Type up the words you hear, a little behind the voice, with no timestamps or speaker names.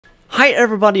Hi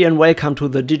everybody and welcome to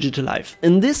the Digital Life.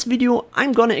 In this video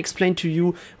I'm gonna explain to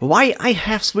you why I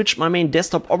have switched my main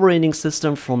desktop operating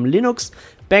system from Linux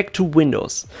back to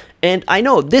Windows. And I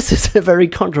know this is a very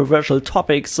controversial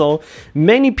topic, so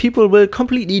many people will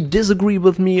completely disagree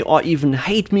with me or even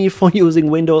hate me for using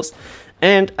Windows.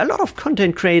 And a lot of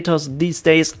content creators these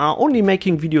days are only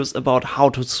making videos about how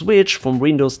to switch from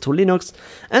Windows to Linux,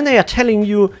 and they are telling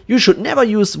you you should never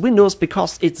use Windows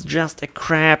because it's just a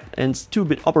crap and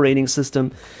stupid operating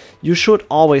system. You should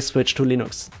always switch to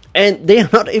Linux. And they are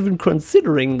not even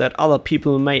considering that other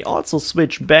people may also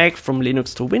switch back from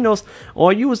Linux to Windows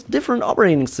or use different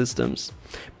operating systems.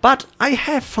 But I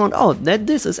have found out that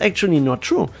this is actually not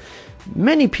true.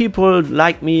 Many people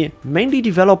like me, mainly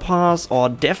developers or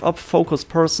DevOps focused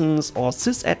persons or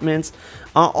sysadmins,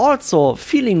 are also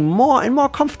feeling more and more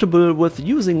comfortable with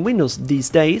using Windows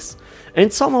these days,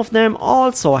 and some of them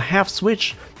also have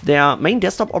switched their main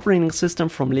desktop operating system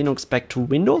from Linux back to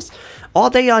Windows, or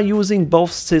they are using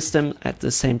both systems at the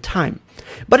same time.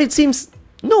 But it seems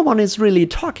no one is really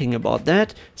talking about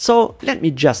that, so let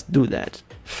me just do that.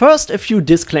 First, a few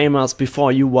disclaimers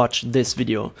before you watch this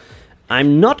video.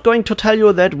 I'm not going to tell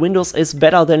you that Windows is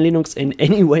better than Linux in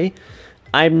any way.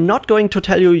 I'm not going to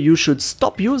tell you you should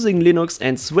stop using Linux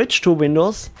and switch to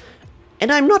Windows.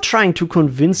 And I'm not trying to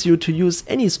convince you to use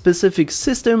any specific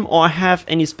system or have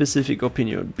any specific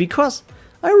opinion, because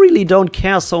I really don't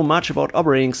care so much about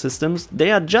operating systems.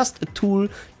 They are just a tool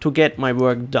to get my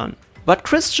work done. But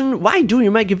Christian, why do you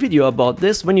make a video about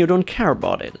this when you don't care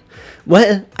about it?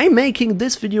 Well, I'm making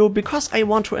this video because I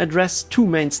want to address two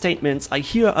main statements I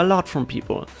hear a lot from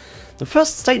people. The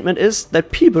first statement is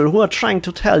that people who are trying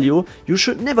to tell you you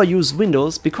should never use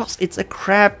Windows because it's a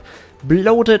crap,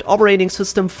 bloated operating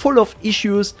system full of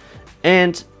issues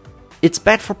and it's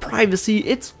bad for privacy,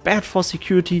 it's bad for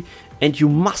security, and you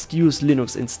must use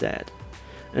Linux instead.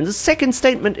 And the second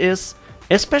statement is,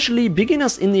 especially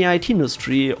beginners in the IT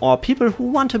industry or people who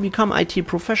want to become IT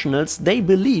professionals, they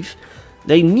believe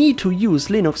they need to use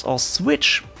Linux or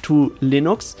switch to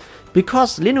Linux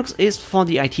because Linux is for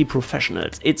the IT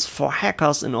professionals, it's for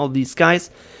hackers and all these guys,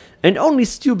 and only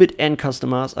stupid end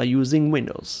customers are using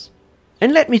Windows.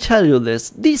 And let me tell you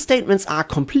this, these statements are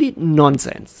complete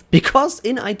nonsense, because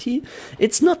in IT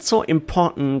it's not so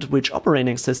important which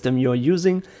operating system you're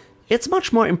using. It's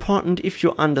much more important if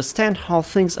you understand how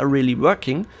things are really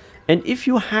working and if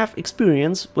you have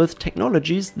experience with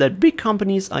technologies that big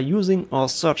companies are using or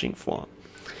searching for.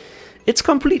 It's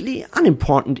completely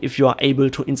unimportant if you are able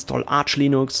to install Arch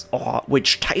Linux or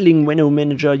which tiling window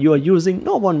manager you are using,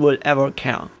 no one will ever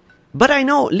care. But I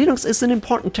know Linux is an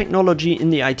important technology in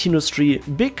the IT industry,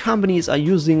 big companies are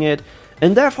using it,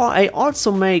 and therefore I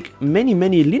also make many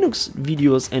Linux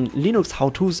videos and Linux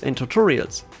how-tos and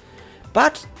tutorials.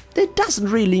 But that doesn't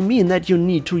really mean that you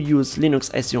need to use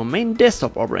Linux as your main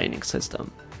desktop operating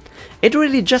system. It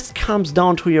really just comes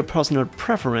down to your personal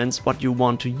preference what you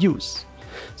want to use.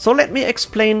 So let me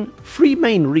explain three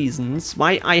main reasons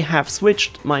why I have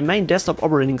switched my main desktop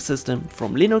operating system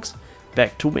from Linux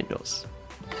back to Windows.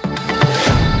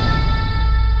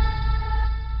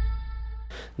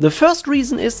 The first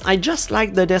reason is I just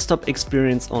like the desktop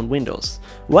experience on Windows.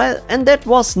 Well, and that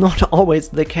was not always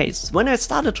the case. When I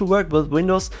started to work with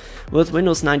Windows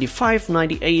 95,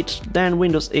 98, then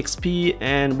Windows XP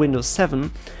and Windows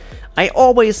 7, I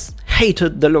always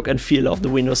hated the look and feel of the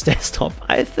Windows desktop.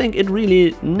 I think it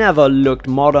really never looked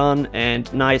modern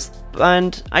and nice,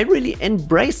 and I really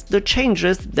embraced the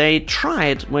changes they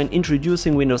tried when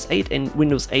introducing Windows 8 and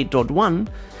Windows 8.1,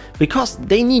 because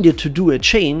they needed to do a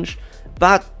change.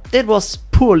 But that was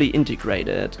poorly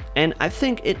integrated, and I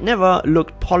think it never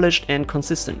looked polished and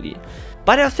consistently.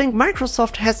 But I think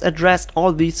Microsoft has addressed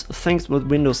all these things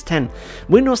with Windows 10.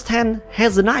 Windows 10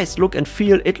 has a nice look and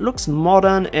feel, it looks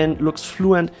modern and looks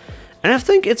fluent, and I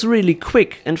think it's really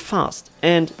quick and fast,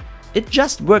 and it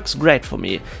just works great for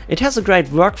me. It has a great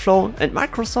workflow, and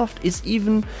Microsoft is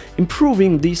even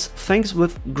improving these things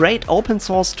with great open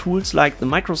source tools like the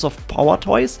Microsoft Power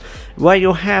Toys, where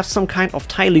you have some kind of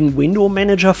tiling window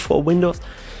manager for Windows.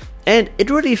 And it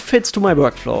really fits to my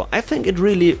workflow. I think it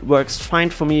really works fine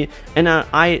for me, and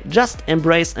I just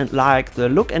embrace and like the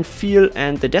look and feel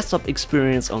and the desktop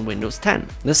experience on Windows 10.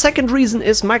 The second reason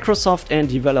is Microsoft and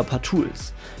developer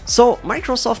tools. So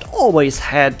Microsoft always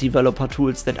had developer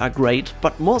tools that are great,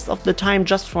 but most of the time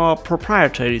just for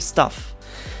proprietary stuff.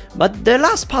 But the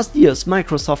last past years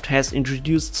Microsoft has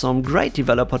introduced some great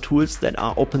developer tools that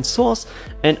are open source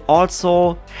and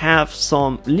also have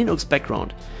some Linux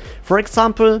background. For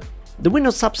example, The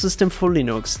Windows subsystem for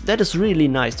Linux, that is really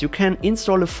nice. You can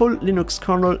install a full Linux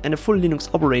kernel and a full Linux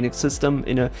operating system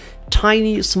in a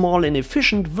tiny, small and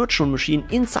efficient virtual machine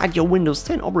inside your Windows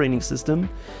 10 operating system.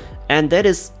 And that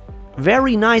is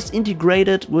very nice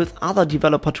integrated with other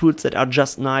developer tools that are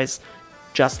just nice,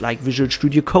 just like Visual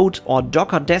Studio Code or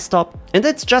Docker Desktop. And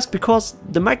that's just because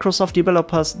the Microsoft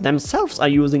developers themselves are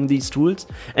using these tools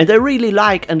and they really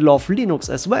like and love Linux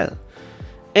as well.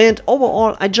 And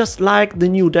overall, I just like the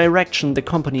new direction the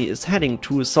company is heading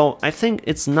to, so I think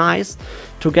it's nice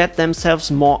to get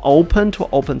themselves more open to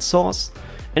open source.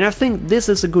 And I think this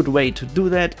is a good way to do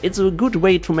that. It's a good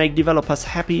way to make developers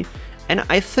happy. And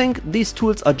I think these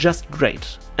tools are just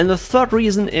great. And the third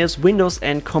reason is Windows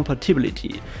and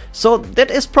compatibility. So that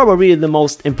is probably the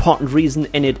most important reason,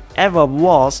 and it ever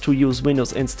was, to use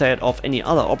Windows instead of any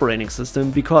other operating system,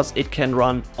 because it can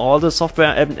run all the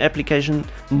software and application.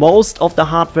 Most of the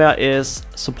hardware is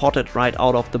supported right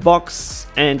out of the box,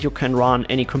 and you can run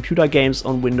any computer games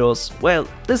on Windows. Well,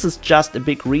 this is just a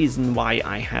big reason why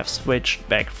I have switched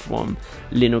back from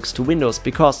Linux to Windows,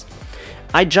 because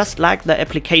I just like the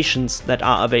applications that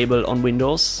are available on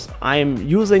Windows. I'm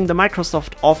using the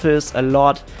Microsoft Office a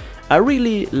lot. I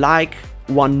really like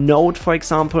OneNote, for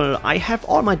example. I have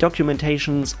all my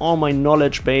documentations, all my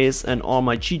knowledge base and all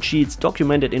my cheat sheets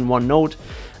documented in OneNote.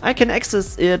 I can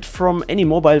access it from any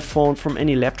mobile phone, from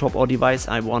any laptop or device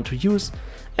I want to use,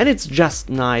 and it's just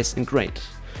nice and great.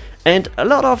 And a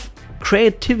lot of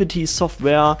creativity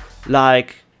software,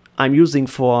 like I'm using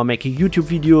for making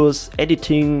YouTube videos,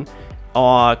 editing,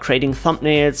 or creating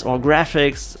thumbnails or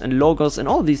graphics and logos and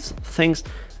all these things,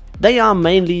 they are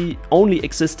mainly only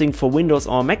existing for Windows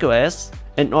or macOS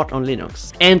and not on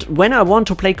Linux. And when I want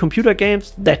to play computer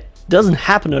games, that doesn't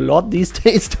happen a lot these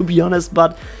days, to be honest,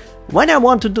 but when I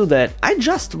want to do that, I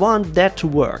just want that to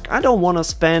work. I don't want to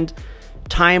spend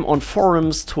time on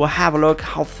forums to have a look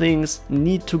how things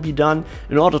need to be done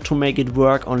in order to make it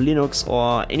work on Linux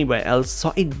or anywhere else.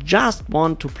 So I just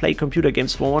want to play computer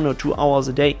games for 1 or 2 hours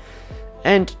a day.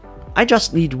 And I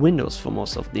just need Windows for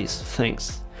most of these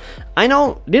things. I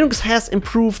know Linux has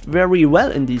improved very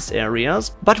well in these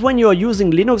areas, but when you're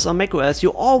using Linux or macOS,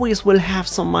 you always will have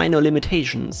some minor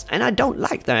limitations, and I don't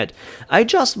like that. I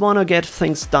just want to get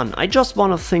things done. I just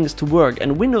want things to work,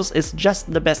 and Windows is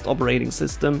just the best operating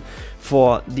system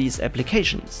for these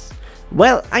applications.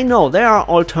 Well, I know there are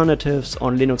alternatives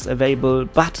on Linux available,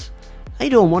 but I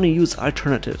don't want to use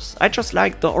alternatives. I just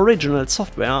like the original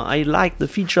software. I like the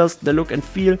features, the look and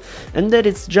feel, and that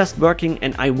it's just working,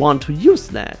 and I want to use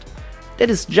that.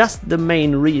 That is just the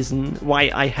main reason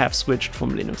why I have switched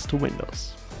from Linux to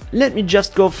Windows. Let me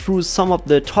just go through some of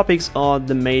the topics or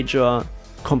the major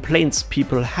complaints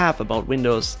people have about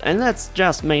Windows, and that's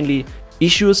just mainly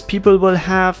issues people will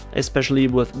have, especially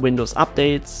with Windows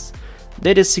updates.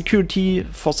 That is security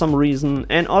for some reason,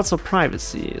 and also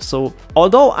privacy. So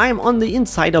although I'm on the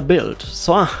insider build,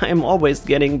 so I'm always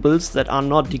getting builds that are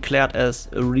not declared as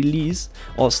a release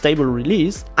or stable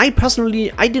release, I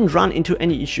didn't run into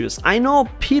any issues. I know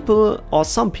people or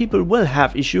some people will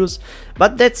have issues,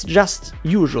 but that's just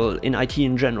usual in IT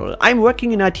in general. I'm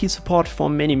working in IT support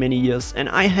for many years, and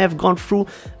I have gone through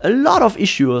a lot of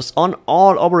issues on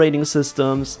all operating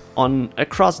systems,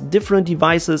 across different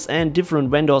devices and different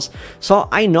vendors. So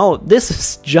I know this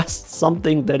is just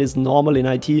something that is normal in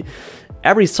IT.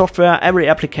 Every software, every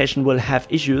application will have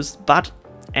issues, but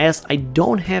as I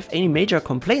don't have any major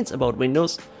complaints about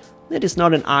Windows, that is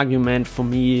not an argument for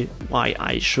me why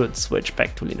I should switch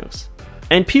back to Linux.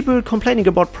 And people complaining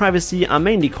about privacy are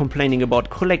mainly complaining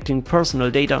about collecting personal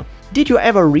data. Did you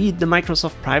ever read the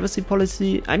Microsoft privacy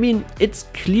policy? I mean, it's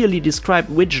clearly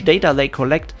described which data they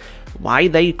collect, why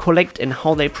they collect and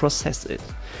how they process it.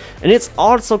 And it's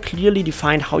also clearly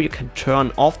defined how you can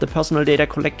turn off the personal data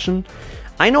collection.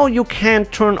 I know you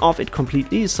can't turn off it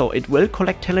completely, so it will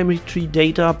collect telemetry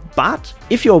data, but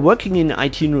if you're working in the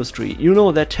IT industry, you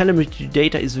know that telemetry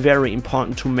data is very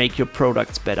important to make your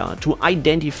products better, to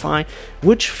identify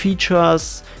which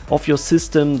features of your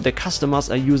system the customers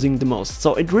are using the most.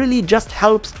 So it really just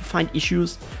helps to find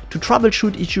issues, to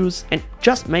troubleshoot issues, and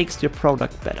just makes your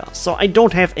product better. So I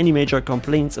don't have any major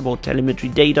complaints about telemetry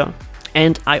data.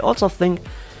 And I also think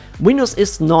Windows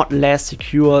is not less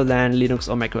secure than Linux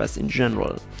or macOS in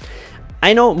general.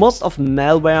 I know most of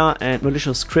malware and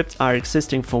malicious scripts are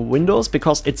existing for Windows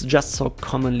because it's just so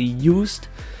commonly used,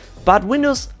 but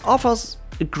Windows offers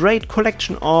a great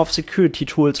collection of security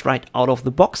tools right out of the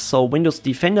box. So Windows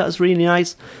Defender is really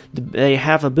nice. They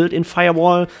have a built-in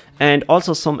firewall and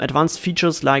also some advanced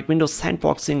features like Windows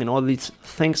sandboxing and all these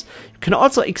things. You can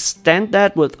also extend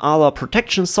that with other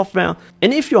protection software.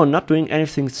 And if you're not doing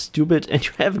anything stupid and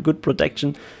you have a good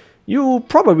protection, you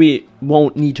probably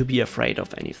won't need to be afraid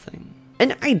of anything.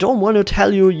 And I don't want to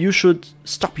tell you you should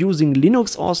stop using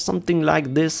Linux or something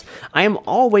like this. I am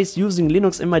always using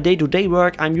Linux in my day-to-day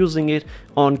work. I'm using it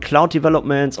on cloud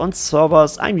developments, on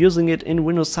servers. I'm using it in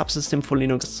Windows subsystem for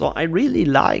Linux. So I really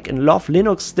like and love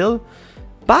Linux still.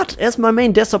 But as my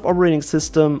main desktop operating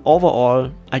system,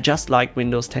 overall, I just like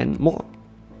Windows 10 more.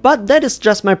 But that is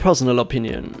just my personal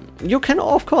opinion. You can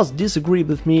of course disagree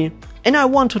with me. And I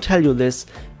want to tell you this,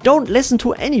 don't listen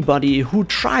to anybody who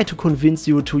try to convince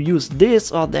you to use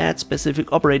this or that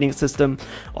specific operating system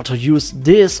or to use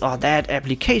this or that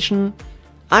application.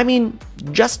 I mean,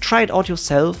 just try it out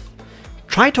yourself.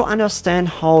 Try to understand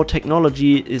how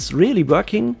technology is really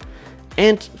working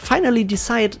and finally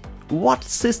decide what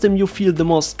system you feel the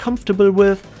most comfortable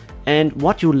with and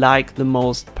what you like the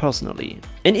most personally.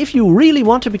 And if you really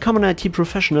want to become an IT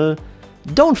professional,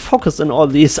 don't focus on all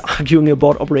this arguing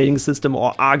about operating system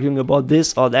or arguing about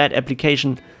this or that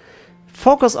application.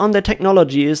 Focus on the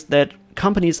technologies that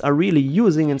companies are really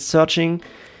using and searching,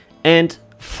 and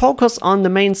focus on the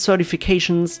main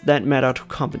certifications that matter to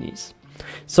companies.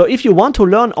 So if you want to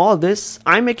learn all this,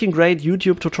 I'm making great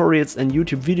YouTube tutorials and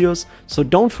YouTube videos, so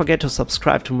don't forget to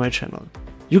subscribe to my channel.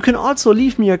 You can also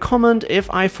leave me a comment if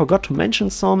I forgot to mention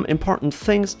some important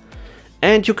things.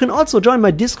 And you can also join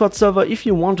my Discord server if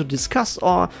you want to discuss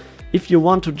or if you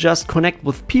want to just connect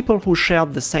with people who share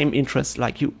the same interests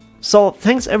like you. So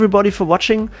thanks everybody for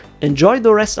watching, enjoy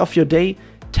the rest of your day,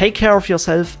 take care of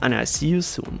yourself, and I see you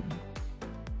soon.